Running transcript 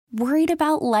Worried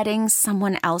about letting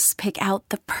someone else pick out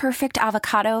the perfect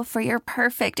avocado for your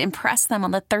perfect impress them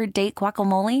on the third date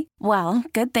guacamole? Well,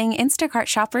 good thing Instacart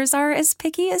shoppers are as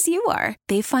picky as you are.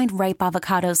 They find ripe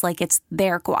avocados like it's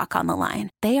their guac on the line.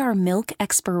 They are milk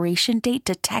expiration date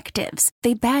detectives.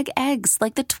 They bag eggs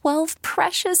like the 12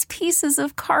 precious pieces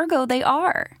of cargo they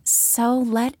are. So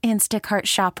let Instacart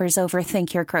shoppers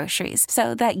overthink your groceries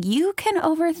so that you can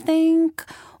overthink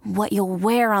what you'll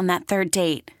wear on that third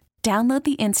date. Download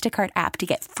the Instacart app to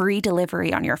get free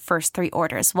delivery on your first 3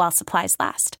 orders while supplies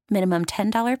last. Minimum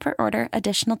 $10 per order.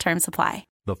 Additional terms apply.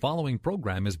 The following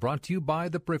program is brought to you by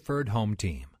the Preferred Home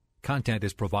Team. Content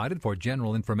is provided for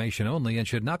general information only and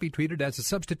should not be treated as a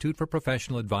substitute for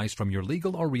professional advice from your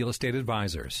legal or real estate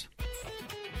advisors.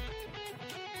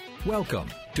 Welcome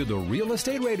to the Real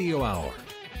Estate Radio Hour,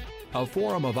 a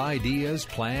forum of ideas,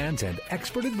 plans, and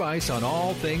expert advice on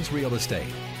all things real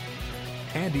estate.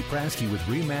 Andy Prasky with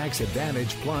RE/MAX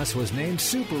Advantage Plus was named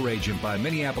Super Agent by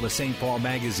Minneapolis St. Paul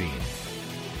Magazine.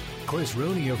 Chris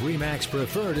Rooney of RE/MAX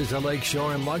Preferred is a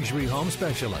lakeshore and luxury home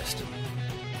specialist.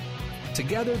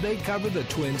 Together, they cover the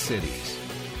Twin Cities.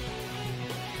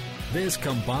 This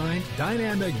combined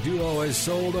dynamic duo has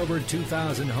sold over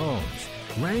 2,000 homes,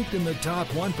 ranked in the top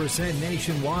 1%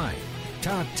 nationwide,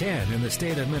 top 10 in the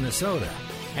state of Minnesota,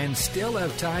 and still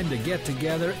have time to get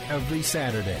together every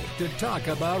Saturday to talk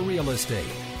about real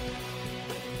estate.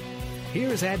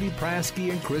 Here's Andy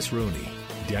Prasky and Chris Rooney,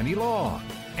 Denny Long,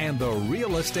 and the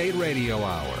Real Estate Radio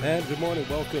Hour. And good morning.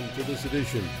 Welcome to this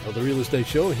edition of the Real Estate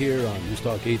Show here on News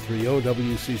Talk 830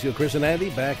 WCCO. Chris and Andy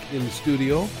back in the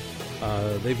studio.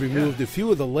 They've removed a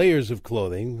few of the layers of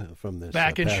clothing from this.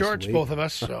 Back in shorts, week. Both of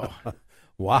us. So,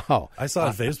 wow. I saw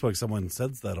on Facebook someone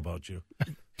said that about you.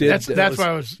 That's why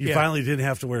I was. You finally didn't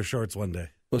have to wear shorts one day.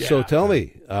 Well, so tell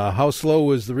me, how slow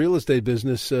was the real estate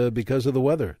business because of the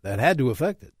weather? That had to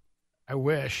affect it. I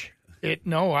wish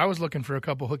No, I was looking for a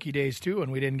couple hooky days too,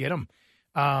 and we didn't get them.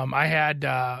 I had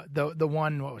the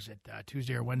one. What was it?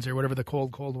 Tuesday or Wednesday, or whatever the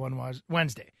cold one was.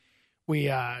 Wednesday. We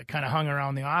kind of hung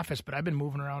around the office, but I've been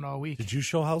moving around all week. Did you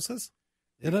show houses?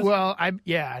 Well, and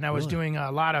I was doing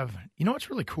a lot of. You know what's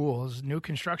really cool is new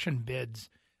construction bids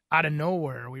out of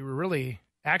nowhere. We were really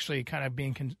actually kind of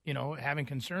being, having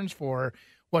concerns for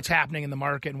what's happening in the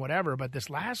market and whatever. But this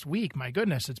last week, my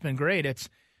goodness, it's been great. It's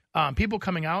people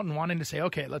coming out and wanting to say,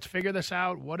 okay, let's figure this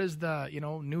out. What does the,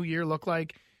 new year look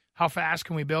like? How fast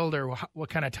can we build, or what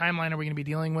kind of timeline are we going to be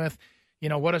dealing with?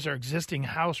 What is our existing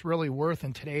house really worth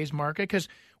in today's market? Because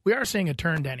we are seeing a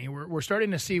turn, Denny. We're starting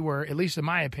to see where, at least in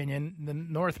my opinion, the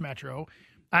North Metro,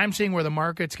 I'm seeing where the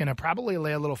market's going to probably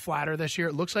lay a little flatter this year.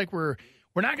 It looks like we're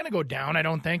not going to go down, I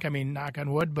don't think. I mean, knock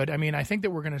on wood. But, I think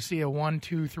that we're going to see a 1%,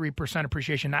 2%, 3%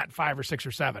 appreciation, not 5 or 6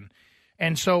 or 7.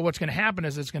 And so what's going to happen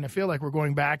is it's going to feel like we're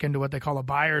going back into what they call a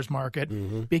buyer's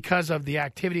market because of the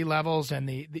activity levels and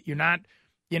you're not,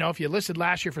 if you listed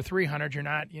last year for 300, you're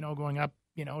not, going up,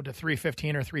 to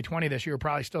 315 or 320 this year. You'll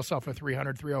probably still sell for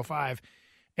 300, 305.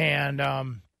 And,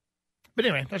 but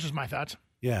anyway, that's just my thoughts.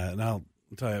 Yeah. And I'll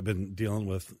tell you, I've been dealing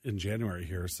with in January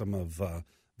here some of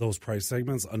those price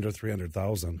segments under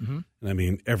 300,000.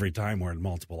 And every time we're in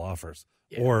multiple offers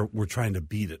or we're trying to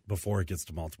beat it before it gets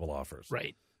to multiple offers.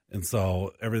 Right. And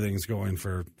so everything's going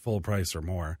for full price or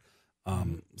more.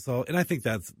 And I think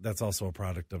that's also a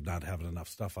product of not having enough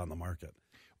stuff on the market.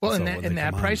 Well, so in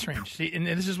that price range, see, and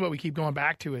this is what we keep going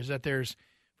back to, is that there's,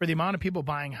 for the amount of people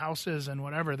buying houses and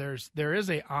whatever, there is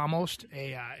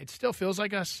it still feels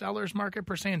like a seller's market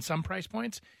per se in some price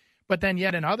points, but then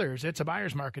yet in others, it's a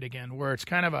buyer's market again, where it's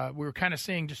we're kind of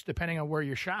seeing, just depending on where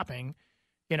you're shopping,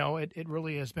 it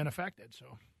really has been affected.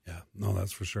 So yeah, no,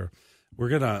 that's for sure. We're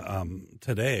gonna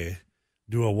today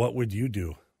do a "What Would You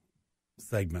Do"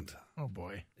 segment. Oh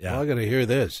boy! Yeah, well, I got to hear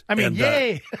this.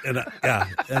 Yay! And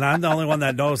I'm the only one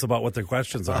that knows about what the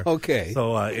questions are. Okay.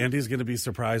 So Andy's going to be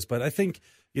surprised, but I think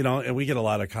and we get a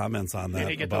lot of comments on that.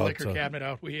 Yeah, get the liquor cabinet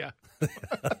out.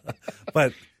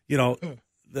 But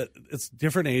that it's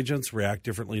different agents react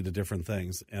differently to different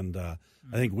things, and I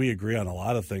think we agree on a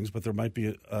lot of things, but there might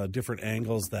be different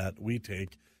angles that we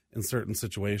take in certain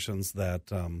situations that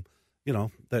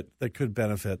that could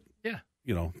benefit. Yeah.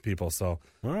 People. So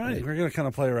all right, we're going to kind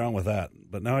of play around with that.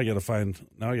 But now I got to find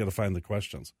the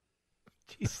questions.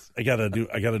 Jeez. I got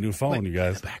a new phone, you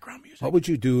guys. Background music. What would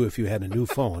you do if you had a new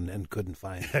phone and couldn't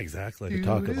find exactly to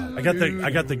talk about it?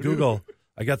 I got the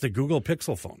Google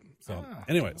Pixel phone. So,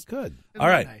 anyways, good. All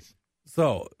right. Nice.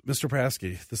 So, Mr.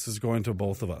 Prasky, this is going to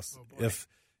both of us. If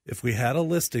we had a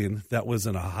listing that was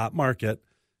in a hot market,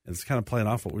 and it's kind of playing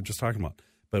off what we were just talking about,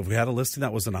 but if we had a listing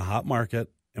that was in a hot market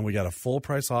and we got a full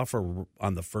price offer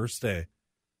on the first day,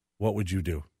 what would you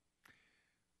do?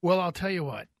 Well, I'll tell you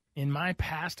what. In my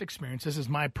past experience, this is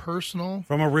my personal...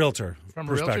 From a realtor's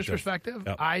perspective,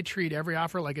 yep. I treat every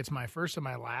offer like it's my first and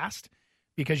my last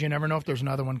because you never know if there's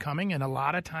another one coming. And a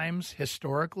lot of times,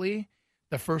 historically,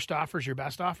 the first offer is your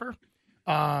best offer.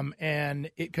 And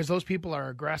because those people are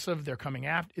aggressive, they're coming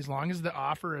after, as long as the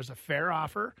offer is a fair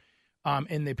offer,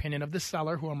 in the opinion of the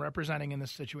seller who I'm representing in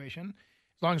this situation,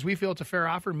 as long as we feel it's a fair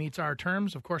offer, meets our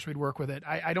terms, of course we'd work with it.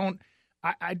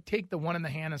 I'd take the one in the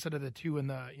hand instead of the two in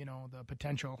the, the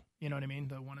potential, you know what I mean?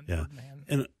 The one in the hand.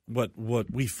 And what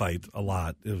we fight a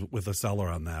lot is with a seller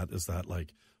on that is that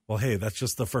like, well, hey, that's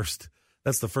just the first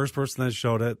person that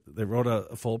showed it. They wrote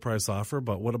a full price offer,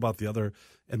 but what about the other?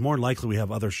 And more likely we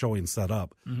have other showings set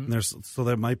up. Mm-hmm. And so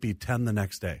there might be 10 the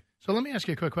next day. So let me ask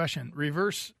you a quick question.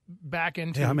 Reverse back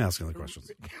into. Yeah, I'm asking the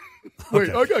questions. Wait,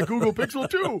 I got Google Pixel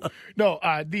too. No,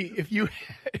 if you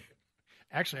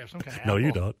actually I have some kind of Apple. No,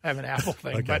 you don't. I have an Apple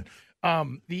thing, Okay. but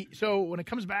so when it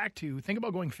comes back to think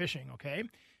about going fishing, okay?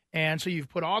 And so you've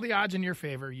put all the odds in your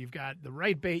favor. You've got the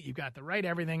right bait, you've got the right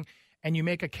everything, and you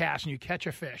make a cast and you catch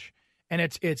a fish, and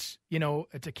it's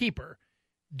a keeper.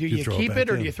 Do you keep it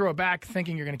or do you throw it back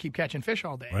thinking you're going to keep catching fish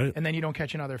all day, right. And then you don't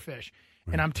catch another fish?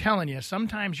 Right. And I'm telling you,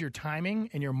 sometimes your timing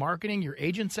and your marketing, your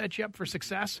agent sets you up for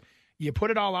success. You put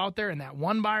it all out there, and that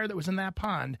one buyer that was in that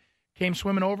pond came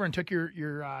swimming over and took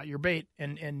your bait,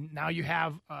 and now you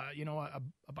have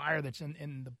a buyer that's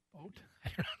in the boat.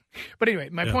 But anyway,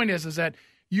 my point is that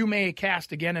you may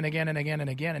cast again and again and again and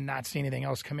again and not see anything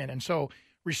else come in. And so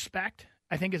respect,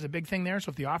 I think, is a big thing there. So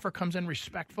if the offer comes in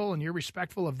respectful and you're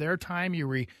respectful of their time, you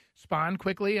respond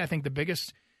quickly. I think the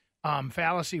biggest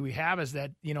fallacy we have is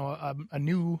that a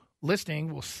new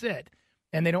listing will sit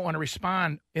and they don't want to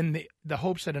respond in the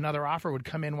hopes that another offer would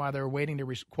come in while they're waiting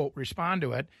to quote respond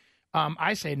to it.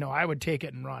 I say no. I would take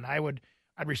it and run.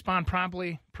 I'd respond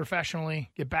promptly, professionally,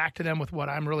 get back to them with what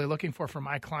I'm really looking for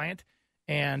my client.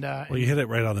 And you hit it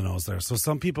right on the nose there. So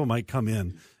some people might come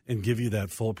in and give you that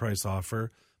full price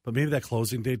offer, but maybe that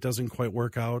closing date doesn't quite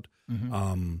work out.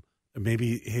 Mm-hmm.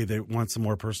 Maybe, hey, they want some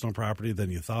more personal property than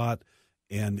you thought,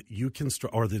 and you can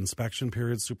or the inspection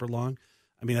period's super long.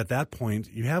 I mean, at that point,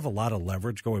 you have a lot of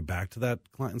leverage going back to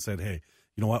that client and said, hey,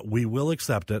 you know what, we will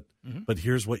accept it, mm-hmm. but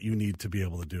here's what you need to be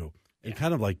able to do. And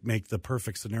kind of like make the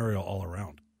perfect scenario all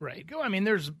around. Right. I mean,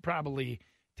 there's probably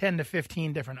 10 to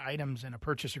 15 different items in a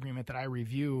purchase agreement that I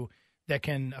review that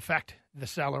can affect the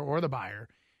seller or the buyer.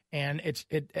 And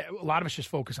a lot of us just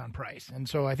focus on price. And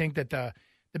so I think that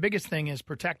the biggest thing is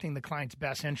protecting the client's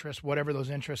best interest, whatever those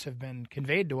interests have been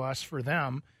conveyed to us for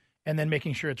them, and then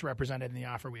making sure it's represented in the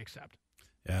offer we accept.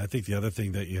 Yeah, I think the other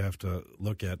thing that you have to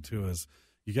look at, too, is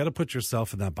you got to put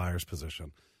yourself in that buyer's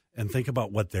position and think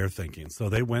about what they're thinking. So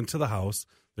they went to the house.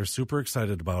 They're super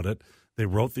excited about it. They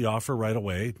wrote the offer right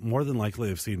away. More than likely,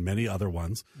 they've seen many other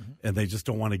ones, mm-hmm. and they just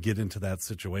don't want to get into that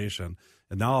situation.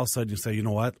 And now all of a sudden you say, you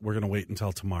know what, we're going to wait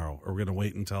until tomorrow, or we're going to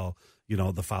wait until,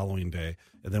 the following day,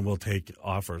 and then we'll take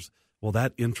offers. Well,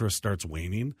 that interest starts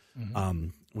waning. Mm-hmm.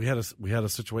 We had a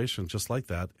situation just like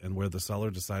that, and where the seller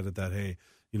decided that, hey,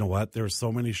 you know what, there's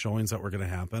so many showings that were going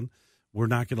to happen. We're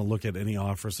not going to look at any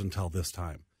offers until this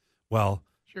time. Well,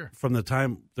 sure. From the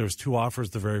time there's 2 offers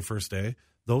the very first day,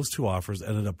 those 2 offers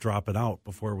ended up dropping out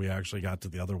before we actually got to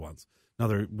the other ones. Now,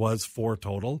 there was 4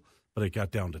 total, but it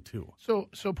got down to 2. So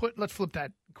let's flip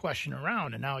that question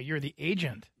around, and now you're the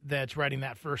agent that's writing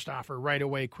that first offer right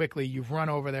away quickly. You've run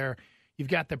over there. You've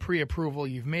got the pre-approval.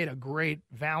 You've made a great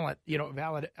valid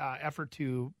effort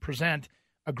to present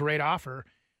a great offer.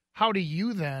 How do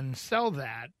you then sell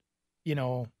that,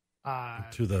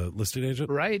 to the listing agent?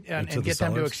 Right, and get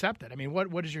them to accept it? I mean,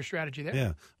 what is your strategy there?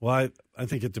 Yeah, well, I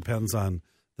think it depends on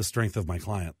the strength of my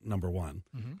client, number one.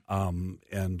 Mm-hmm.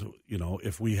 And,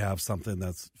 if we have something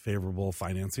that's favorable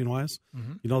financing-wise,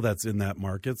 mm-hmm. That's in that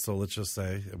market. So let's just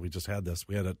say, and we just had this,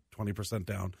 we had a 20%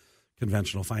 down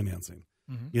conventional financing,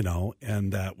 mm-hmm.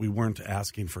 And that we weren't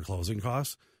asking for closing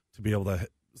costs to be able to,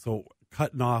 so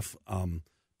cutting off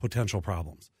potential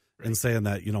problems. Right. And saying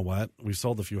that, you know what, we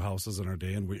sold a few houses in our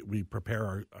day, and we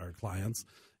prepare our clients,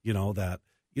 that,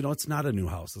 it's not a new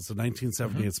house. It's a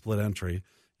 1978 mm-hmm. split entry,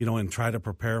 and try to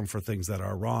prepare them for things that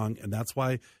are wrong. And that's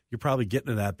why you're probably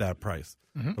getting it at that price.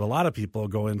 Mm-hmm. But a lot of people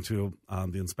go into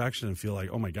the inspection and feel like,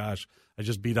 oh, my gosh, I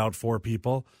just beat out 4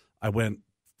 people. I went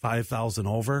 5,000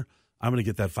 over. I'm going to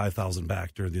get that 5,000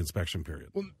 back during the inspection period.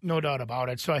 Well, no doubt about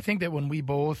it. So I think that when we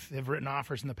both have written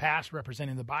offers in the past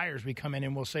representing the buyers, we come in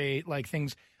and we'll say like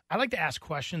things. I like to ask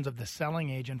questions of the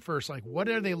selling agent first, like what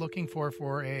are they looking for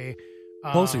a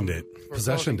closing date,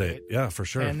 possession date? Yeah, for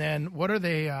sure. And then what are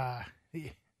they?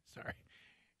 Sorry,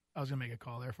 I was going to make a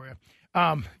call there for you.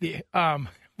 What do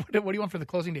you want for the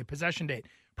closing date, possession date,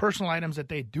 personal items that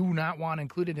they do not want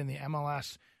included in the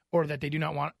MLS or that they do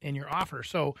not want in your offer.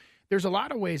 So there's a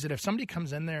lot of ways that if somebody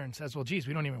comes in there and says, well, geez,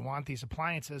 we don't even want these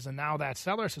appliances, and now that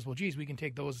seller says, well, geez, we can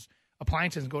take those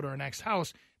appliances and go to our next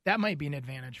house, that might be an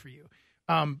advantage for you.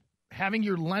 Having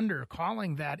your lender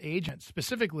calling that agent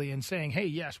specifically and saying, hey,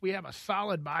 yes, we have a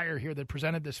solid buyer here that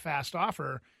presented this fast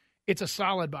offer. It's a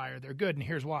solid buyer. They're good, and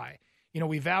here's why.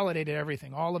 We validated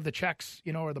everything. All of the checks,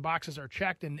 or the boxes are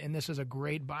checked, and this is a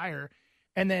great buyer.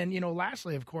 And then,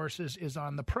 lastly, of course, is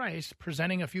on the price,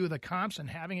 presenting a few of the comps and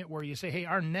having it where you say, hey,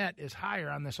 our net is higher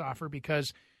on this offer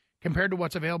because compared to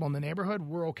what's available in the neighborhood,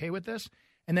 we're okay with this.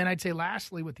 And then I'd say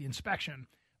lastly with the inspection,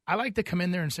 I like to come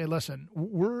in there and say, listen,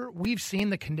 we've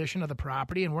seen the condition of the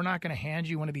property, and we're not going to hand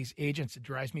you one of these agents that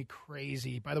drives me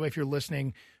crazy. By the way, if you're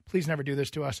listening, please never do this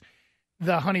to us.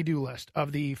 The honey-do list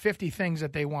of the 50 things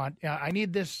that they want. I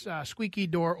need this squeaky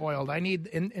door oiled. I need,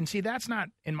 and see, that's not,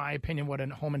 in my opinion, what a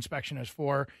home inspection is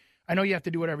for. I know you have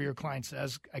to do whatever your client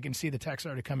says. I can see the text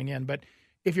already coming in, but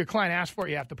if your client asks for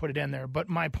it, you have to put it in there. But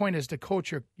my point is to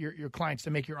coach your clients to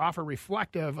make your offer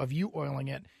reflective of you oiling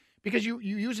it, because you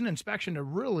use an inspection to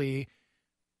really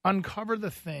uncover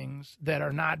the things that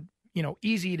are not,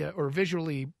 easy to, or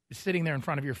visually sitting there in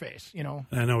front of your face,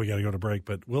 I know we got to go to break,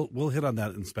 but we'll hit on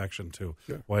that inspection too.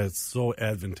 Sure. Why it's so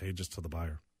advantageous to the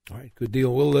buyer. All right, good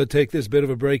deal. We'll take this bit of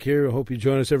a break here. I hope you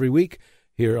join us every week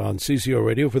here on CCO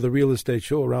Radio for the Real Estate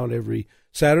Show around every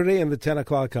Saturday and the 10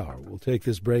 o'clock hour. We'll take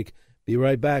this break. Be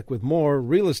right back with more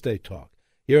real estate talk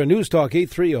here on News Talk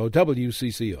 830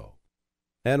 WCCO.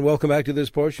 And welcome back to this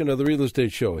portion of the Real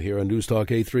Estate Show here on News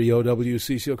Talk 830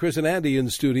 WCCO. Chris and Andy in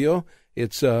the studio.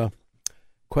 It's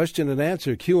question and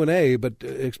answer, Q&A, but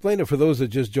explain it for those that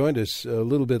just joined us a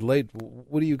little bit late.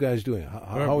 What are you guys doing?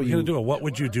 How are you going to do a What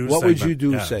Would You Do What segment? Would you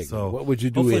do yeah, segment? So what would you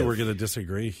do hopefully if? We're going to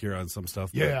disagree here on some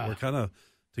stuff. Yeah. We're kind of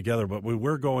together, but we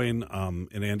were going,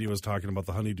 and Andy was talking about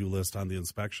the honey-do list on the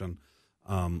inspection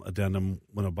addendum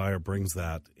when a buyer brings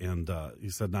that, and he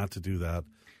said not to do that.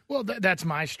 Well, that's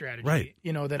my strategy, right.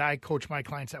 That I coach my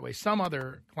clients that way. Some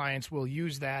other clients will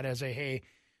use that as a, hey,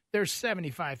 there's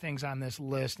 75 things on this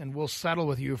list, and we'll settle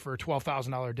with you for a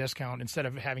 $12,000 discount instead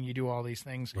of having you do all these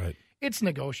things. Right. It's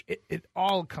it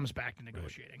all comes back to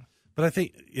negotiating. Right. But I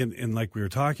think, in like we were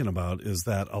talking about, is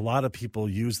that a lot of people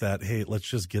use that, hey, let's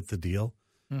just get the deal,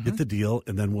 and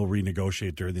then we'll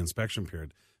renegotiate during the inspection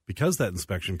period. Because that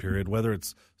inspection period, whether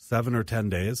it's 7 or 10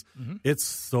 days, it's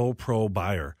so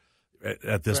pro-buyer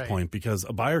at this point, because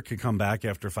a buyer could come back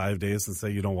after 5 days and say,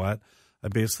 you know what,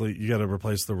 you got to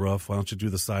replace the roof. Why don't you do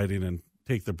the siding and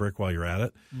take the brick while you're at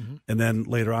it? And then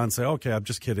later on say, okay, I'm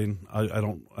just kidding. I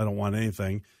don't want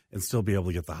anything, and still be able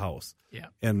to get the house. Yeah.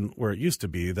 And where it used to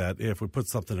be that if we put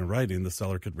something in writing, the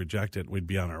seller could reject it. We'd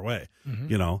be on our way,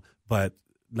 but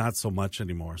not so much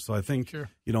anymore. So I think,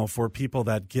 for people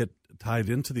that get tied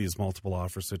into these multiple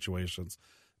offer situations,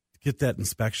 get that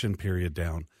inspection period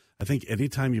down. I think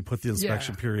anytime you put the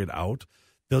inspection period out,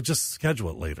 they'll just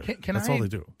schedule it later. That's all they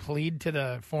do. Plead to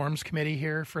the forms committee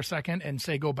here for a second and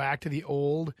say go back to the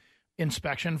old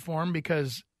inspection form,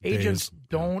 because agents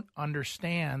don't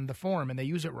understand the form and they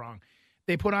use it wrong.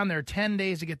 They put on there 10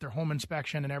 days to get their home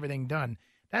inspection and everything done.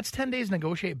 That's 10 days to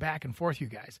negotiate back and forth, you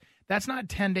guys. That's not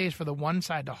 10 days for the one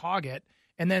side to hog it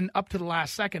and then up to the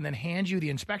last second then hand you the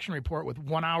inspection report with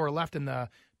 1 hour left in the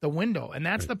window. And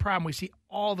that's the problem we see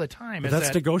all the time. But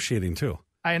that's negotiating too.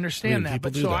 I understand that.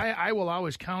 But so that. I will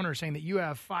always counter saying that you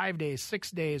have 5 days,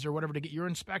 6 days or whatever to get your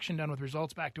inspection done with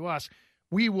results back to us.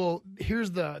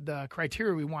 Here's the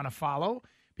criteria we want to follow.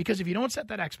 Because if you don't set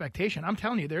that expectation, I'm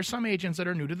telling you, there's some agents that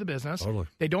are new to the business. Totally.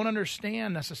 They don't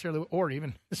understand necessarily, or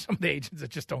even some of the agents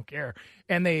that just don't care.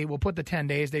 And they will put the 10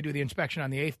 days. They do the inspection on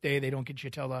the 8th day. They don't get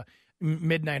you till the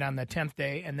midnight on the 10th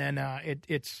day. And then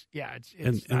it's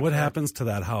and what happens to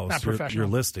that house, your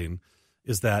listing,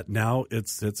 is that now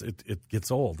it gets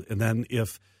old. And then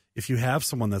if you have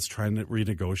someone that's trying to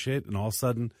renegotiate and all of a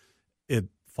sudden it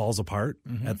falls apart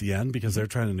at the end because they're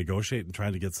trying to negotiate and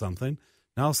trying to get something,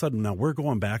 now all of a sudden we're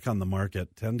going back on the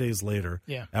market 10 days later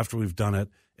after we've done it,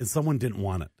 and someone didn't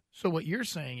want it. So what you're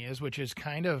saying is, which is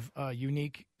kind of a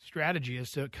unique strategy,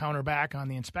 is to counter back on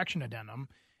the inspection addendum,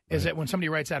 is that when somebody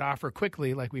writes that offer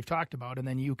quickly, like we've talked about, and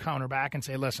then you counter back and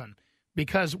say, listen,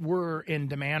 because we're in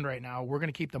demand right now, we're going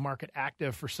to keep the market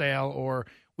active for sale, or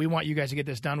we want you guys to get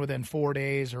this done within 4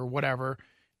 days or whatever.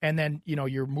 And then,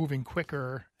 you're moving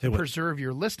quicker to preserve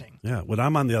your listing. Yeah. When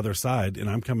I'm on the other side and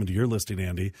I'm coming to your listing,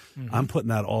 Andy, I'm putting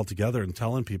that all together and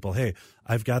telling people, hey,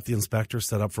 I've got the inspector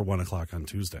set up for 1 o'clock on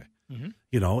Tuesday. And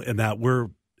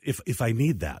that if I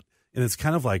need that. And it's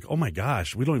kind of like, oh my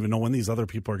gosh, we don't even know when these other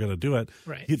people are going to do it.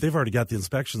 Right. They've already got the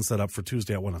inspection set up for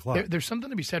Tuesday at 1 o'clock. There's something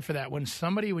to be said for that. When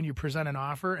you present an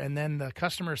offer and then the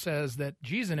customer says that,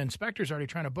 geez, an inspector's already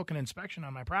trying to book an inspection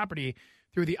on my property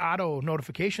through the auto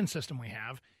notification system we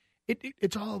have,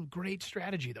 it's all great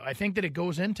strategy, though. I think that it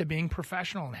goes into being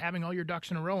professional and having all your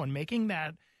ducks in a row and making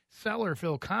that seller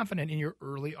feel confident in your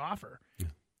early offer. Yeah.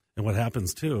 And what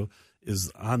happens, too,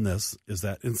 is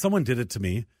that, and someone did it to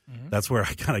me. Mm-hmm. That's where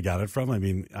I kind of got it from. I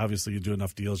mean, obviously, you do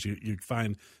enough deals, you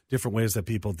find different ways that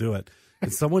people do it.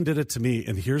 And someone did it to me,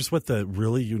 and here's what the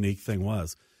really unique thing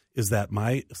was, is that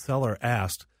my seller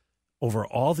asked over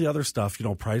all the other stuff,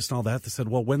 price and all that. They said,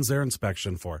 well, when's their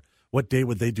inspection for? What day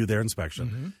would they do their inspection?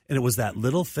 Mm-hmm. And it was that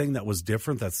little thing that was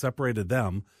different that separated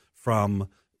them from,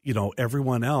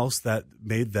 everyone else that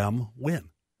made them win.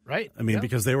 Right. I mean,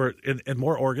 because they were and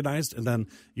more organized. And then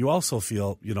you also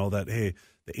feel, that, hey,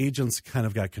 the agents kind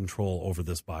of got control over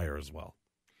this buyer as well.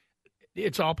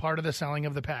 It's all part of the selling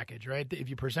of the package, right? If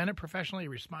you present it professionally, you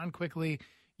respond quickly,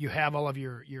 you have all of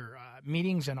your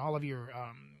meetings and all of your,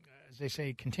 as they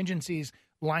say, contingencies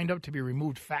lined up to be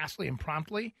removed fastly and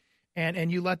promptly.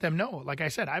 And you let them know. Like I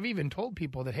said, I've even told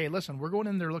people that, hey, listen, we're going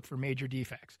in there to look for major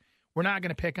defects. We're not going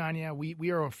to pick on you.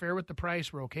 We are fair with the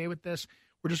price. We're okay with this.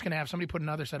 We're just going to have somebody put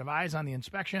another set of eyes on the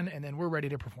inspection, and then we're ready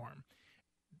to perform.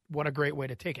 What a great way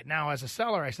to take it. Now, as a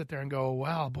seller, I sit there and go,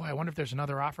 well, boy, I wonder if there's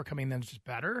another offer coming that's just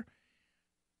better.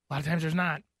 A lot of times there's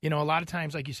not. A lot of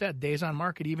times, like you said, days on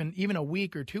market, even a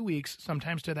week or 2 weeks,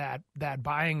 sometimes to that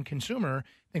buying consumer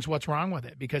thinks, what's wrong with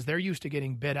it? Because they're used to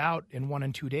getting bid out in 1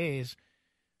 and 2 days.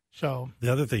 So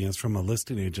the other thing is, from a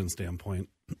listing agent standpoint,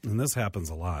 and this happens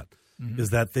a lot,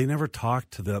 is that they never talk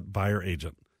to the buyer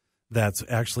agent that's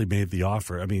actually made the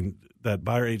offer. I mean, that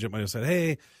buyer agent might have said,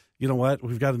 hey, you know what?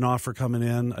 We've got an offer coming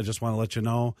in. I just want to let you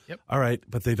know. Yep. All right.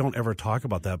 But they don't ever talk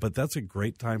about that. But that's a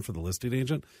great time for the listing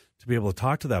agent to be able to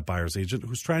talk to that buyer's agent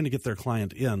who's trying to get their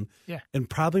client in, and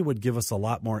probably would give us a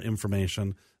lot more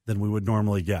information than we would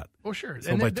normally get. Oh, sure.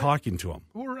 So by talking to them.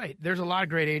 Well, right. There's a lot of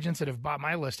great agents that have bought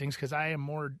my listings because I am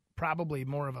probably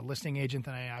more of a listing agent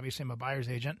than I obviously am a buyer's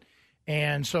agent.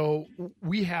 And so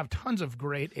we have tons of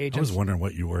great agents. I was wondering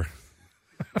what you were.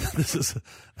 This is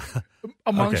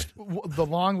amongst the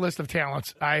long list of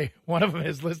talents. One of them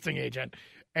is listing agent.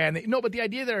 And but the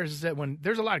idea there is that when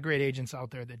there's a lot of great agents out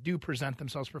there that do present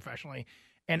themselves professionally.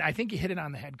 And I think you hit it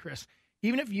on the head, Chris.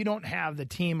 Even if you don't have the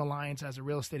team alliance as a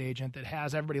real estate agent that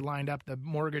has everybody lined up, the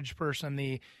mortgage person,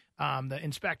 the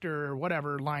inspector or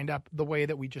whatever lined up the way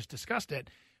that we just discussed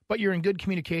it, but you're in good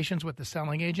communications with the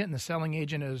selling agent, and the selling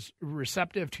agent is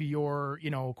receptive to your,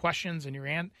 questions and your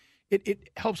it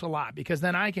helps a lot, because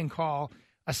then I can call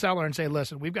a seller and say,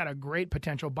 listen, we've got a great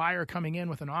potential buyer coming in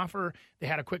with an offer. They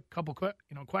had a couple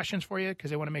questions for you because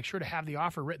they want to make sure to have the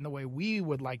offer written the way we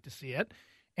would like to see it,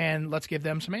 and let's give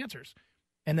them some answers.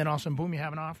 And then all of a sudden, boom, you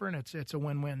have an offer, and it's a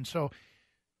win-win. So,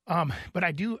 but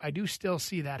I do still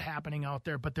see that happening out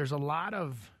there, but there's a lot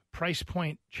of price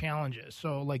point challenges.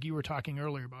 So like you were talking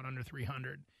earlier about under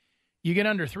 300, you get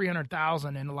under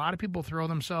 300,000, and a lot of people throw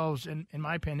themselves in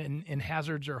my opinion, in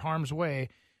hazards or harm's way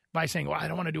by saying, well, I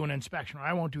don't want to do an inspection, or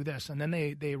I won't do this. And then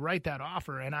they write that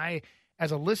offer. And I,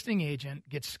 as a listing agent,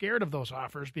 get scared of those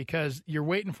offers because you're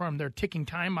waiting for them. They're ticking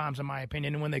time bombs, in my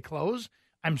opinion. And when they close,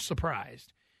 I'm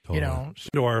surprised, Totally.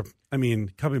 Or,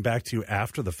 coming back to you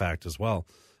after the fact as well.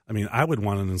 I would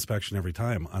want an inspection every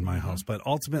time on my house, but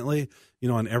ultimately,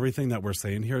 on everything that we're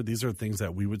saying here, these are things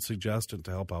that we would suggest and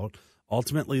to help out.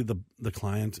 Ultimately, the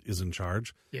client is in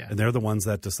charge, and they're the ones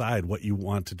that decide what you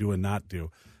want to do and not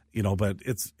do. But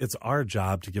it's our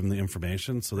job to give them the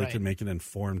information so they can make an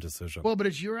informed decision. Well, but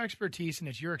it's your expertise and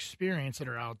it's your experience that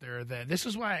are out there. That this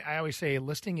is why I always say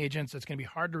listing agents, it's going to be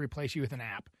hard to replace you with an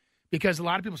app, because a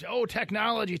lot of people say, oh,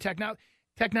 technology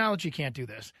can't do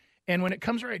this. And when it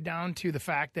comes right down to the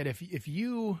fact that if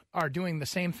you are doing the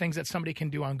same things that somebody can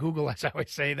do on Google, as I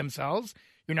always say themselves,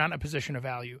 you're not in a position of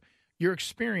value. Your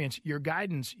experience, your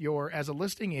guidance, as a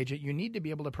listing agent, you need to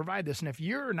be able to provide this. And if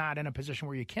you're not in a position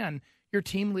where you can, your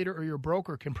team leader or your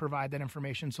broker can provide that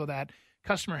information so that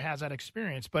customer has that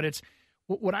experience. But it's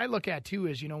what I look at too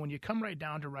is, when you come right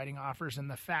down to writing offers and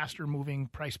the faster moving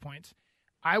price points,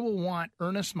 I will want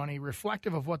earnest money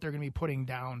reflective of what they're going to be putting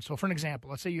down. So for an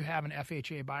example, let's say you have an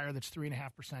FHA buyer that's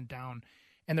 3.5% down,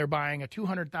 and they're buying a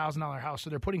 $200,000 house. So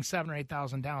they're putting $7,000 or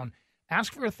 $8,000 down.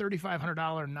 Ask for a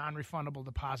 $3,500 non-refundable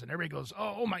deposit. Everybody goes,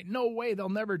 oh my, no way, they'll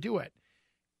never do it.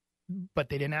 But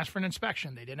they didn't ask for an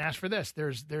inspection. They didn't ask for this.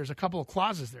 There's a couple of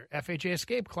clauses there. FHA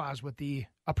escape clause with the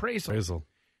appraisal.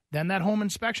 Then that home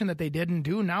inspection that they didn't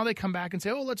do, now they come back and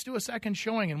say, oh, let's do a second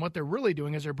showing. And what they're really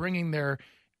doing is they're bringing their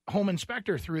home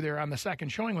inspector through there on the second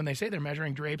showing when they say they're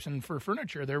measuring drapes and for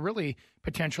furniture. They're really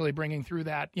potentially bringing through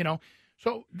that,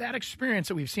 So that experience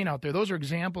that we've seen out there, those are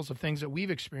examples of things that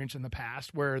we've experienced in the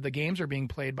past where the games are being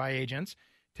played by agents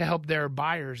to help their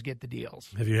buyers get the deals.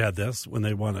 Have you had this when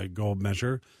they want to go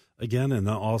measure again, and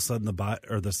then all of a sudden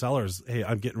the sellers, hey,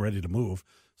 I'm getting ready to move,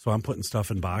 so I'm putting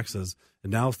stuff in boxes,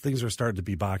 and now things are starting to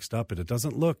be boxed up, and it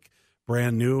doesn't look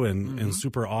brand new and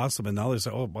super awesome, and now they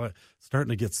say, oh, boy, it's starting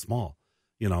to get small,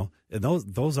 and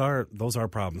those are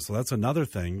problems. So that's another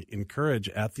thing. Encourage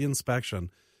at the inspection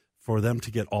for them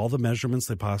to get all the measurements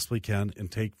they possibly can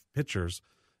and take pictures,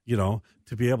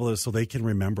 to be able to, so they can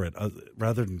remember it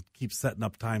rather than keep setting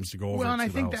up times to go over. Well, and I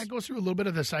think that goes through a little bit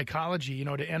of the psychology,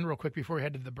 to end real quick before we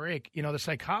head to the break, the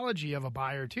psychology of a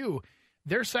buyer too.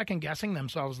 They're second guessing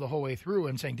themselves the whole way through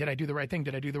and saying, did I do the right thing?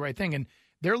 Did I do the right thing? And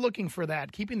they're looking for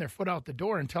that, keeping their foot out the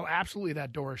door until absolutely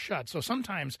that door is shut. So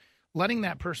sometimes letting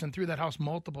that person through that house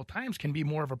multiple times can be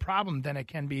more of a problem than it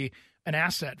can be an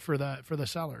asset for the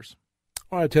sellers.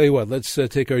 All right, I tell you what, let's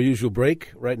take our usual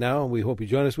break right now, and we hope you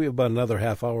join us. We have about another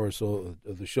half hour or so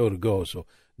of the show to go, so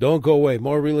don't go away.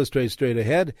 More Real Estate straight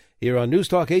ahead here on News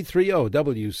Talk 830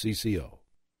 WCCO.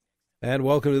 And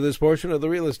welcome to this portion of the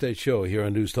Real Estate Show here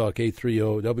on News Talk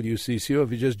 830 WCCO.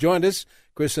 If you just joined us,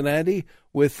 Chris and Andy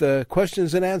with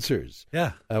questions and answers.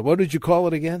 Yeah. What did you call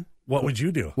it again? What would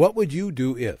you do? What would you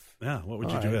do if? Yeah, what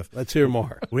would you do if? Let's hear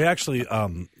more. We actually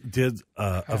did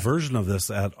a version of this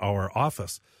at our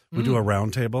office. We do a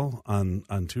roundtable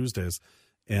on Tuesdays,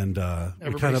 and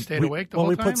we kind of stayed awake the whole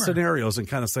we time, put scenarios and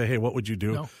kind of say, hey, what would you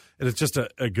do? No. And it's just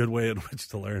a good way in which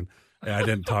to learn. Yeah, I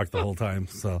didn't talk the whole time,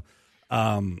 so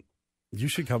you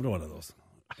should come to one of those.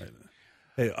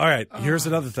 Hey, all right, here's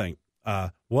another thing.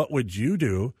 What would you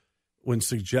do when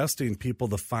suggesting people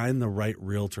to find the right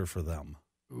realtor for them?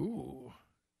 Ooh.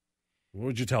 What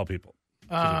would you tell people?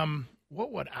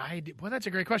 What would I do? Well, that's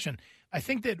a great question. I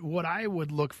think that what I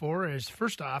would look for is,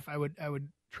 first off, I would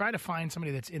try to find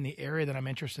somebody that's in the area that I'm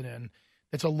interested in,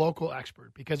 that's a local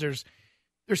expert, because there's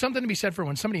something to be said for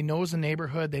when somebody knows the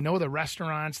neighborhood, they know the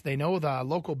restaurants, they know the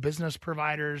local business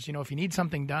providers. If you need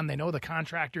something done, they know the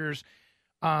contractors.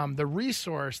 The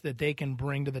resource that they can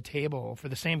bring to the table for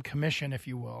the same commission, if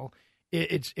you will,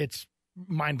 it's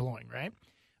mind blowing, right?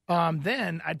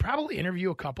 Then I'd probably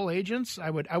interview a couple agents. I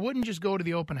wouldn't just go to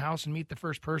the open house and meet the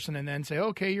first person and then say,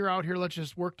 okay, you're out here, let's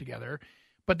just work together.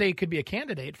 But they could be a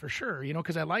candidate for sure,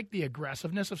 because I like the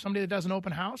aggressiveness of somebody that does an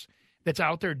open house that's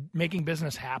out there making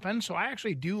business happen. So I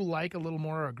actually do like a little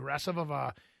more aggressive of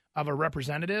a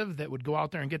representative that would go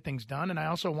out there and get things done. And I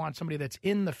also want somebody that's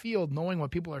in the field knowing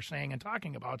what people are saying and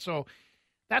talking about. So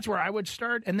that's where I would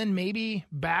start, and then maybe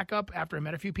back up after I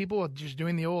met a few people with just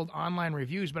doing the old online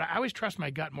reviews. But I always trust my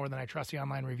gut more than I trust the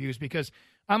online reviews, because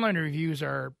online reviews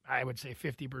are, I would say,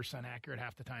 50% accurate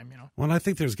half the time. Well, and I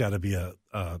think there's got to be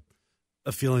a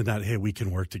feeling that, hey, we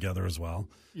can work together as well.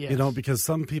 Yes. Because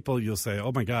some people you'll say,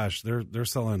 oh my gosh, they're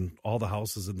selling all the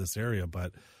houses in this area,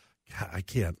 but I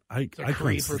can't. I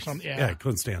couldn't, or something. Yeah. I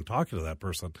couldn't stand talking to that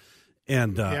person,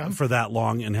 and for that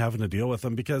long and having to deal with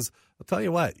them, because I'll tell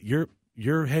you what,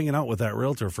 you're hanging out with that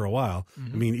realtor for a while.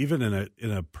 Mm-hmm. I mean, even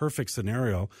in a perfect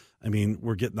scenario,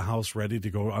 we're getting the house ready to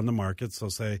go on the market. So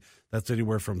say that's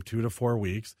anywhere from 2 to 4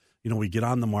 weeks. We get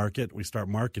on the market, we start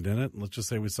marketing it, and let's just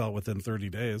say we sell it within 30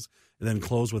 days and then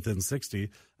close within 60.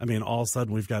 All of a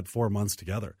sudden we've got 4 months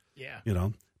together. Yeah.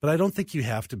 But I don't think you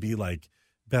have to be like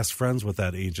best friends with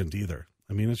that agent either.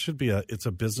 It should be it's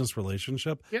a business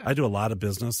relationship. Yeah. I do a lot of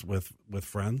business with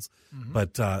friends, mm-hmm.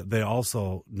 but they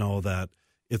also know that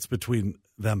it's between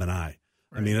them and I.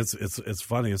 Right. It's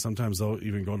funny. Sometimes they'll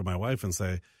even go to my wife and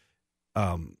say,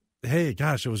 hey,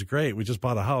 gosh, it was great. We just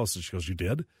bought a house. And she goes, you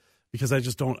did? Because I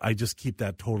just keep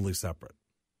that totally separate.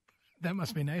 That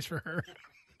must be nice for her.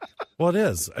 Well, it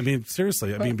is.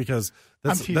 Seriously. Because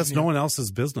that's no one else's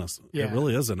business. Yeah. It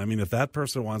really isn't. If that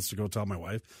person wants to go tell my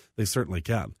wife, they certainly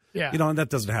can. Yeah. And that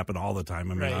doesn't happen all the time.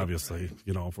 Right. Obviously,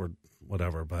 if we're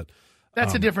whatever, but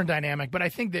that's a different dynamic. But I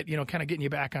think that, kind of getting you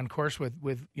back on course with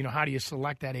how do you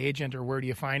select that agent, or where do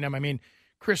you find them?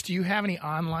 Chris, do you have any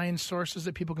online sources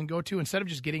that people can go to instead of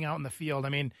just getting out in the field?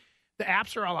 The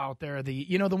apps are all out there. The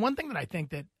one thing that I think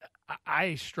that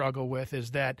I struggle with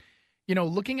is that,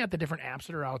 looking at the different apps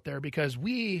that are out there, because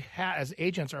we as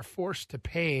agents are forced to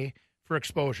pay for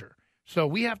exposure. So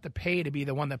we have to pay to be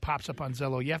the one that pops up on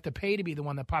Zillow. You have to pay to be the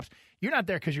one that pops. You're not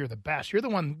there because you're the best.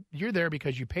 You're there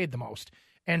because you paid the most.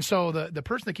 And so the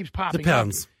person that keeps popping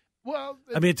depends. Up, well,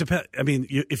 it depends.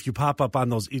 If you pop up on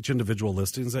those each individual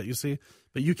listings that you see,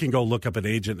 but you can go look up an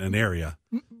agent in an area.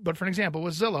 But for an example,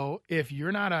 with Zillow, if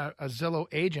you're not a Zillow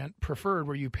agent preferred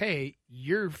where you pay,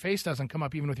 your face doesn't come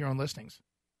up even with your own listings.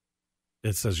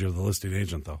 It says you're the listing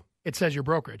agent, though. It says your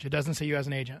brokerage. It doesn't say you as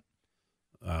an agent.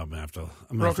 I'm gonna have to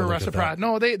Broker look at that. reciprocity.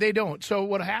 No, they don't. So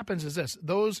what happens is this: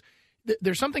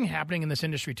 there's something happening in this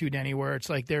industry too, Denny, where it's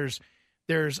like there's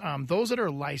those that are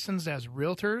licensed as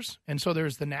realtors, and so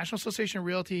there's the National Association of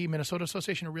Realty, Minnesota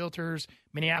Association of Realtors,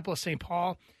 Minneapolis, St.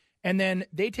 Paul, and then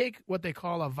they take what they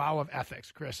call a vow of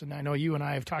ethics, Chris. And I know you and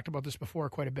I have talked about this before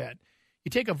quite a bit. You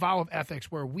take a vow of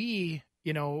ethics where we,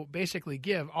 basically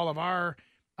give all of our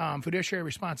fiduciary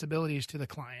responsibilities to the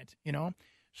client.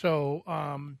 So.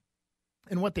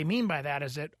 And what they mean by that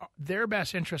is that their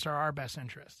best interests are our best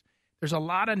interests. There's a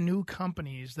lot of new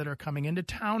companies that are coming into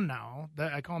town now.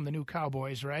 I call them the new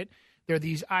cowboys, right? They're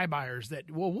these iBuyers that,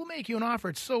 we'll make you an offer.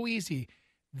 It's so easy.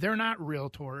 They're not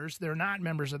realtors. They're not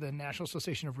members of the National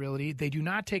Association of Realty. They do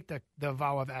not take the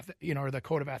vow of ethics, or the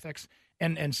code of ethics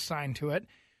and sign to it.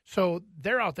 So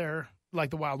they're out there like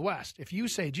the Wild West. If you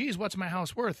say, geez, what's my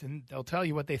house worth? And they'll tell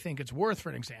you what they think it's worth, for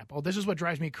an example. This is what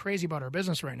drives me crazy about our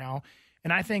business right now.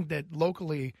 And I think that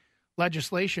locally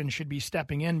legislation should be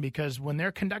stepping in, because when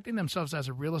they're conducting themselves as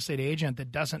a real estate agent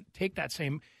that doesn't take that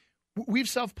same – we've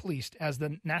self-policed as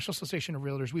the National Association of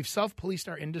Realtors. We've self-policed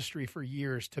our industry for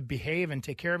years to behave and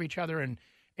take care of each other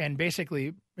and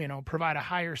basically, provide a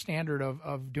higher standard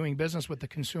of doing business with the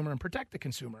consumer and protect the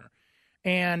consumer.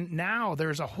 And now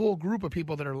there's a whole group of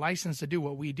people that are licensed to do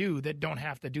what we do that don't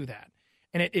have to do that.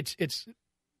 And it's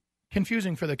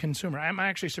confusing for the consumer. I'm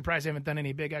actually surprised they haven't done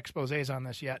any big exposés on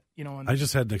this yet. I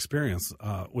just had an experience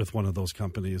with one of those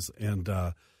companies, and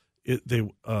a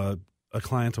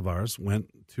client of ours went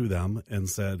to them and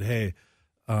said, "Hey,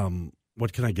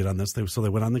 what can I get on this?" So they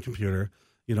went on the computer,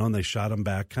 and they shot them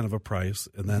back kind of a price,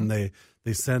 and then they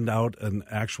send out an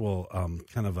actual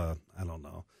kind of an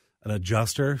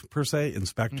adjuster per se,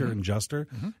 inspector and adjuster,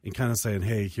 and kind of saying,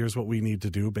 "Hey, here's what we need to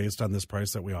do based on this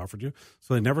price that we offered you."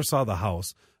 So they never saw the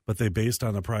house, but they based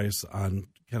on a price on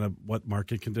kind of what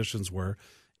market conditions were.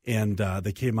 And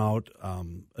they came out,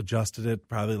 adjusted it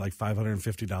probably like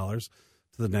 $550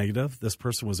 to the negative. This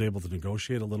person was able to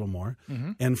negotiate a little more.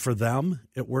 And for them,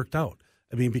 it worked out.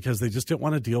 I mean, because they just didn't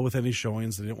want to deal with any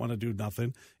showings. They didn't want to do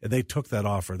nothing. And they took that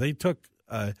offer. They took,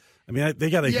 they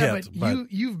got a hit.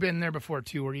 But you've been there before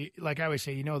too, where like I always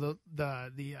say,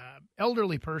 the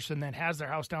elderly person that has their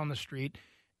house down the street,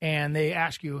 and they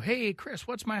ask you, "Hey, Chris,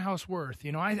 what's my house worth?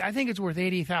 I think it's worth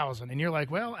 $80,000." And you're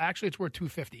like, "Well, actually, it's worth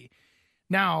 $250,000.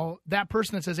 Now, that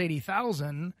person that says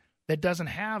 $80,000 that doesn't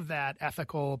have that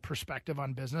ethical perspective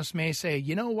on business may say,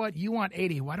 "You know what? You want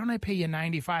 $80,000. Why don't I pay you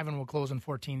 $95,000 and we'll close in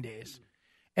 14 days?"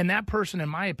 And that person, in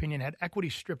my opinion, had equity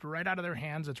stripped right out of their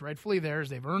hands. It's rightfully theirs.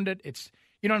 They've earned it. It's,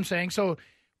 you know what I'm saying? So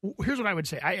here's what I would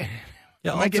say. I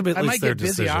might get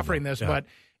busy offering this, but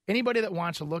anybody that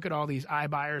wants to look at all these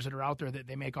iBuyers that are out there that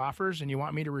they make offers, and you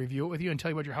want me to review it with you and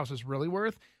tell you what your house is really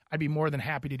worth, I'd be more than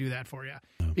happy to do that for you.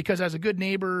 Because as a good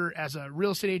neighbor, as a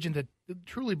real estate agent that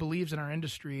truly believes in our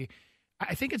industry,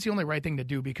 I think it's the only right thing to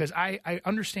do, because I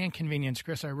understand convenience,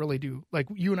 Chris. I really do. Like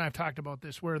you and I have talked about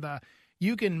this, where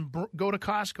you can go to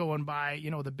Costco and buy,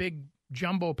 the big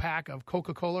jumbo pack of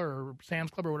Coca-Cola or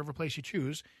Sam's Club or whatever place you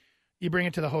choose. You bring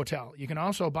it to the hotel. You can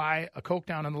also buy a Coke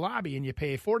down in the lobby, and you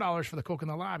pay $4 for the Coke in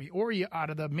the lobby. Or you out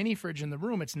of the mini fridge in the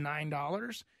room, it's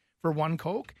 $9 for one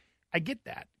Coke. I get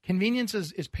that. Convenience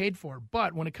is paid for.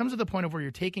 But when it comes to the point of where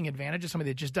you're taking advantage of somebody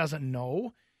that just doesn't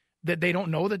know, that they don't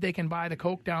know that they can buy the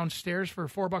Coke downstairs for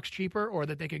 $4 cheaper, or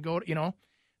that they could go,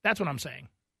 that's what I'm saying.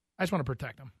 I just want to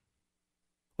protect them.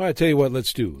 All right, tell you what,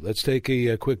 let's do. Let's take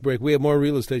a quick break. We have more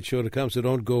Real Estate Show to come, so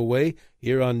don't go away.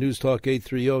 Here on News Talk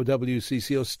 830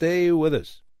 WCCO. Stay with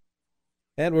us.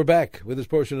 And we're back with this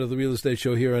portion of the Real Estate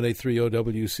Show here on 830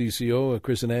 WCCO.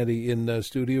 Chris and Andy in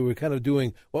studio. We're kind of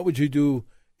doing what would you do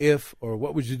if, or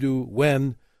what would you do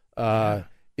when,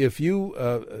 if you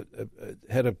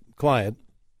had a client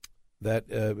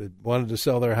that wanted to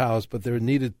sell their house, but there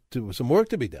needed some work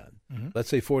to be done. Let's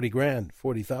say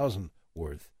 $40,000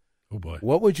 worth. Oh, boy.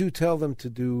 What would you tell them to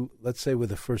do, let's say, with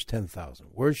the first $10,000?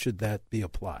 Where should that be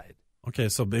applied? Okay,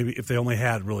 so maybe if they only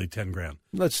had really $10,000,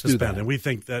 let's to do spend, that. and we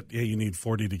think that you need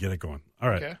 40 to get it going. All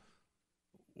right. Okay.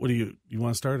 What do you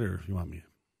want to start, or you want me?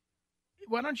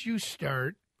 Why don't you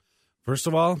start? First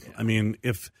of all, I mean,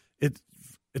 if it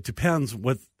depends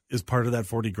what is part of that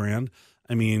 $40,000.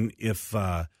 I mean, if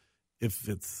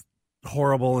it's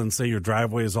horrible and say your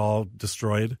driveway is all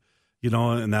destroyed,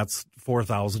 and that's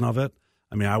 $4,000 of it.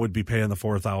 I mean, I would be paying the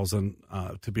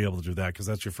 $4,000 to be able to do that, because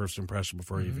that's your first impression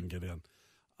before you even get in.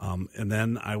 And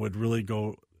then I would really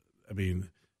go,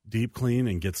 deep clean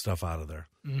and get stuff out of there.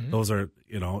 Those are,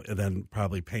 and then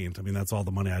probably paint. I mean, that's all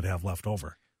the money I'd have left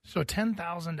over. So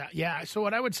 $10,000. Yeah. So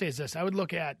what I would say is this: I would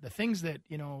look at the things that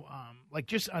like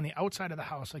just on the outside of the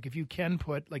house. Like if you can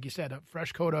put, like you said, a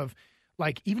fresh coat of,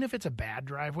 like even if it's a bad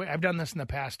driveway. I've done this in the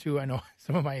past too. I know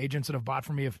some of my agents that have bought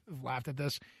from me have laughed at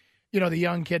this. The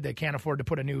young kid that can't afford to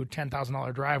put a new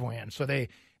 $10,000 driveway in, so they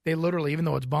literally, even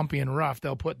though it's bumpy and rough,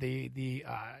 they'll put the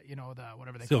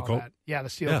whatever they seal call coat. that. Yeah, the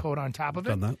seal coat on top of it.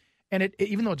 Done that. And it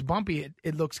even though it's bumpy,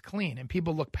 it looks clean, and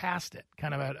people look past it.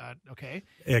 Kind of okay.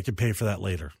 Yeah, I can pay for that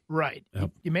later. Right.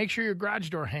 Yep. You make sure your garage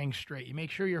door hangs straight. You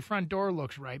make sure your front door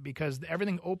looks right because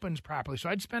everything opens properly. So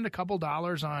I'd spend a couple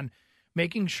dollars on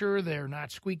making sure they're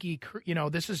not squeaky.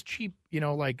 This is cheap.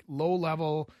 Like low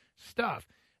level stuff.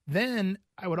 Then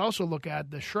I would also look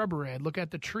at the shrubbery. I'd look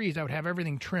at the trees. I would have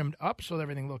everything trimmed up so that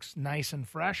everything looks nice and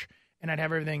fresh. And I'd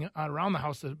have everything around the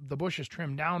house, the bushes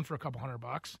trimmed down for a couple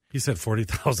 $100. He said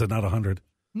 40,000, not 100.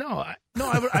 No.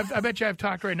 I bet you I've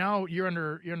talked right now. You're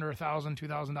under $1,000,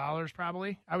 $2,000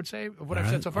 probably. I would say of what I've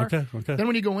said so far. Okay. Then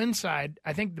when you go inside,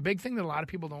 I think the big thing that a lot of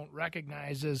people don't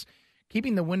recognize is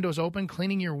keeping the windows open,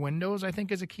 cleaning your windows, I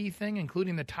think is a key thing,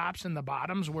 including the tops and the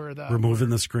bottoms where removing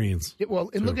the screens.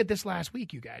 Look at this last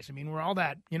week, you guys. I mean, where all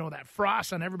that, that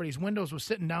frost on everybody's windows was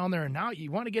sitting down there, and now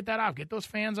you want to get that off. Get those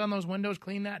fans on those windows,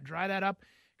 clean that, dry that up,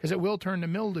 because it will turn to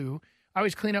mildew. I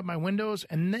always clean up my windows,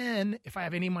 and then if I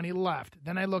have any money left,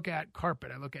 then I look at carpet,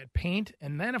 I look at paint,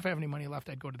 and then if I have any money left,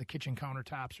 I'd go to the kitchen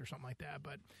countertops or something like that.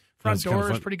 But front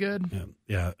door is pretty good.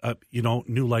 Yeah.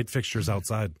 New light fixtures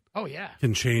outside. Oh, yeah.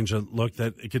 Can change a look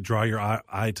that it could draw your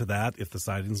eye to that if the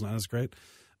siding's not as great.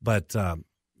 But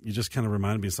you just kind of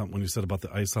reminded me of something when you said about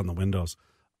the ice on the windows.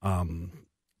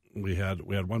 We had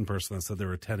one person that said they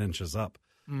were 10 inches up,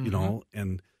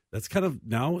 and that's kind of,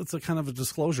 now it's a kind of a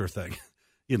disclosure thing.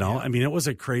 I mean, it was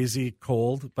a crazy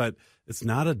cold, but it's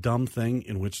not a dumb thing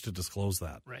in which to disclose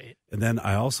that. Right. And then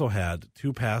I also had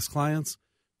 2 past clients,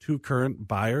 2 current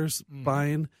buyers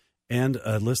buying, and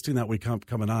a listing that we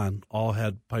coming on all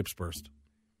had pipes burst.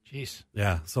 Jeez.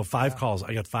 Yeah. So 5 calls.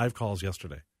 I got 5 calls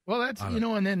yesterday. Well, that's,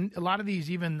 and then a lot of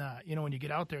these even, when you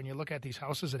get out there and you look at these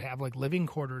houses that have like living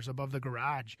quarters above the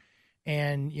garage,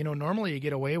 and, normally you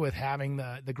get away with having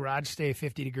the garage stay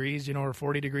 50 degrees, or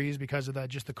 40 degrees because of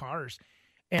just the cars.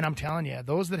 And I'm telling you,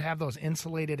 those that have those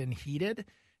insulated and heated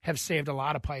have saved a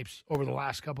lot of pipes over the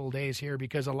last couple of days here,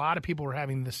 because a lot of people are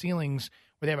having the ceilings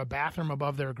where they have a bathroom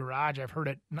above their garage. I've heard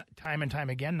it time and time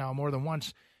again now, more than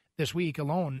once this week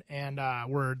alone, and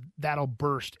where that'll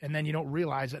burst, and then you don't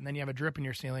realize it, and then you have a drip in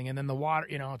your ceiling, and then the water,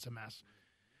 it's a mess.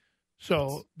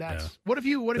 So what if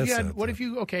you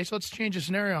okay, so let's change the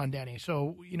scenario on Denny.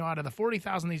 So, out of the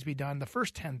 40,000 needs to be done, the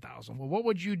first 10,000. Well, what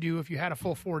would you do if you had a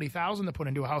full 40,000 to put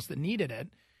into a house that needed it?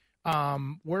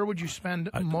 Where would you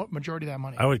spend majority of that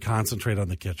money? I would concentrate on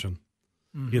the kitchen,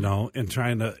 and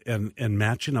trying to and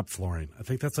matching up flooring. I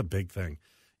think that's a big thing.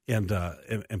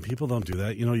 And people don't do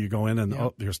that. You go in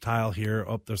and there's tile here,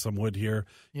 there's some wood here,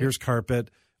 here's carpet.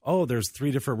 Oh, there's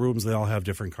 3 different rooms. They all have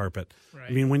different carpet.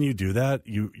 Right. I mean, when you do that,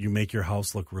 you make your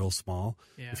house look real small.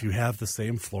 Yeah. If you have the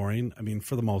same flooring, I mean,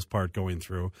 for the most part going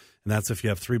through, and that's if you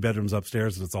have 3 bedrooms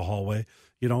upstairs and it's a hallway,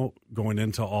 going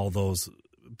into all those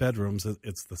bedrooms,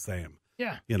 it's the same.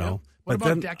 Yeah. What but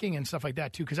about decking and stuff like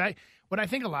that too? Because what I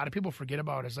think a lot of people forget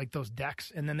about is like those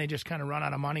decks, and then they just kind of run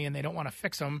out of money and they don't want to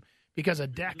fix them. Because a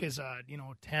deck is a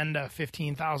 $10,000 to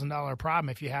 $15,000 problem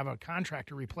if you have a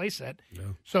contractor replace it.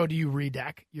 Yeah. So do you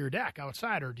redeck your deck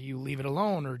outside, or do you leave it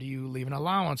alone, or do you leave an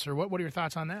allowance, or what are your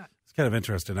thoughts on that? It's kind of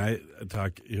interesting.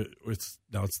 It's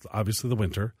obviously the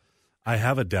winter. I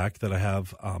have a deck that I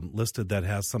have listed that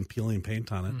has some peeling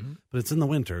paint on it, but it's in the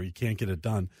winter. You can't get it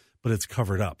done, but it's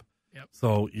covered up. Yep.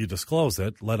 So you disclose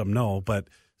it, let them know, but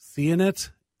seeing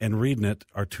it and reading it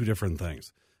are 2 different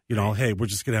things. Hey, we're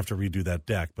just going to have to redo that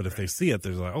deck. But if they see it,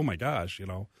 they're like, oh, my gosh,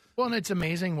 Well, and it's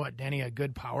amazing what, Denny, a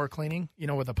good power cleaning,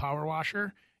 with a power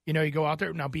washer. You go out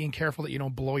there, now being careful that you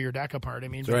don't blow your deck apart. I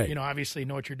mean, right. Obviously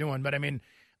know what you're doing. But, I mean,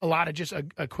 a lot of just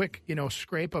a quick,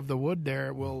 scrape of the wood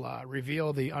there will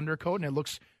reveal the undercoat, and it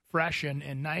looks fresh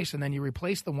and nice. And then you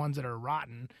replace the ones that are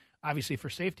rotten, obviously for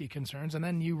safety concerns, and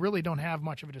then you really don't have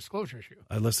much of a disclosure issue.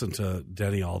 I listen to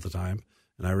Denny all the time.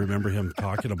 And I remember him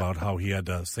talking about how he had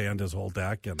to sand his whole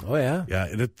deck. And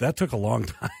and that took a long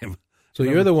time. So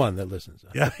you're the one that listens.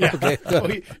 Yeah. Okay.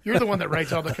 Well, you're the one that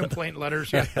writes all the complaint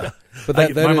letters. Yeah. But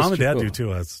that my is mom and dad true. do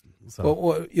too. So.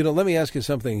 Well, let me ask you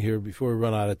something here before we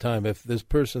run out of time. If this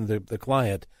person, the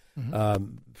client,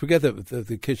 forget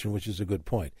the kitchen, which is a good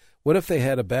point. What if they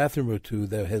had a bathroom or 2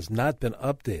 that has not been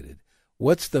updated?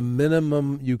 What's the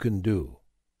minimum you can do?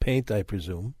 Paint, I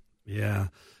presume. Yeah.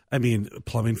 I mean,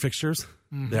 plumbing fixtures,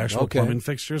 the actual plumbing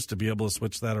fixtures, to be able to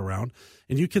switch that around.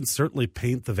 And you can certainly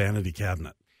paint the vanity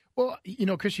cabinet. Well,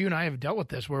 Chris, you and I have dealt with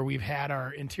this where we've had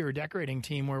our interior decorating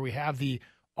team where we have the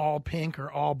all pink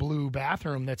or all blue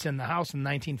bathroom that's in the house in the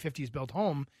 1950s built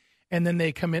home, and then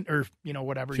they come in, or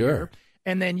whatever year,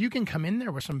 and then you can come in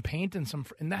there with some paint and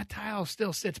that tile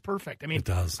still sits perfect. I mean, it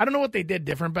does. I don't know what they did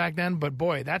different back then, but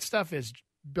boy, that stuff is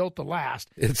built to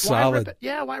last. It's solid.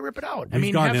 Why rip it out?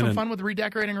 We've have some fun with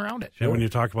redecorating around it. Yeah, when you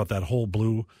talk about that whole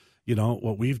blue,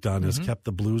 what we've done is kept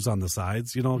the blues on the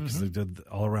sides, because they did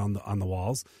all around on the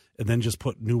walls, and then just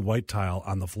put new white tile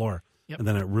on the floor. Yep. And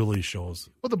then it really shows.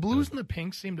 Well, the blues and the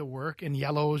pinks seem to work, and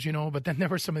yellows, but then there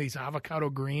were some of these avocado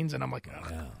greens, and I'm like, ugh.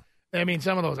 Yeah. I mean,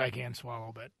 some of those I can't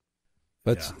swallow,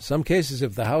 but some cases,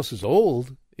 if the house is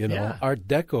old, Art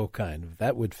Deco kind of,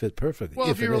 that would fit perfectly.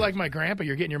 Well, if you were like my grandpa,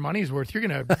 you're getting your money's worth. You're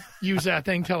going to use that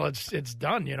thing till it's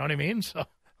done. You know what I mean? So.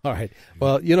 All right.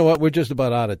 Well, you know what? We're just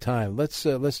about out of time. Let's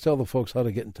tell the folks how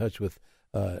to get in touch with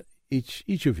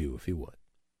each of you, if you would.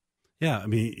 Yeah, I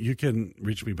mean, you can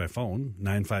reach me by phone,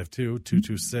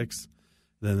 952-226,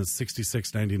 then it's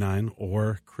 6699,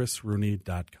 or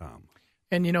chrisrooney.com.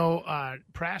 And,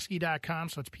 Prasky.com,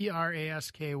 so it's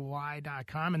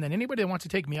Prasky.com. And then anybody that wants to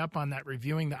take me up on that,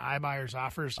 reviewing the iBuyers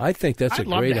offers. I think that's a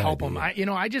great idea. I'd love to help them.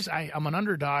 I'm an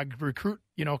underdog recruit,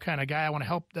 kind of guy. I want to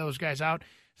help those guys out.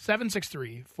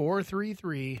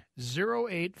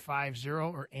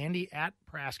 763-433-0850 or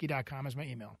Andy@Prasky.com is my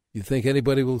email. You think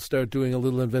anybody will start doing a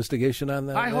little investigation on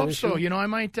that? I hope so. I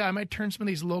might turn some of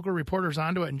these local reporters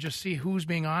onto it and just see who's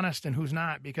being honest and who's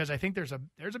not, because I think there's a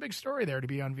big story there to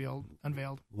be unveiled.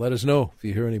 Let us know if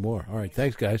you hear any more. All right,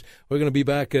 thanks, guys. We're going to be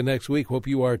back next week. Hope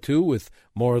you are too, with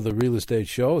more of the Real Estate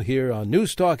Show here on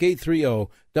News Talk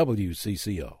 830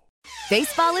 WCCO.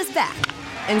 Baseball is back,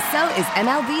 and so is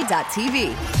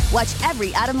MLB.tv. Watch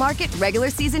every out-of-market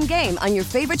regular season game on your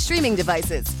favorite streaming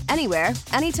devices, anywhere,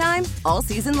 anytime, all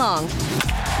season long.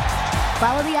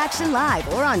 Follow the action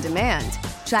live or on demand.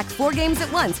 Track 4 games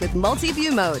at once with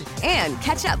multi-view mode and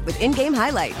catch up with in-game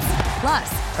highlights.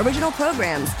 Plus, original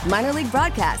programs, minor league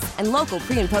broadcasts, and local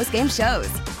pre- and post-game shows.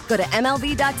 Go to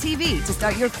MLB.tv to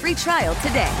start your free trial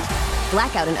today.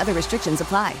 Blackout and other restrictions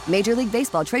apply. Major League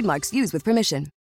Baseball trademarks used with permission.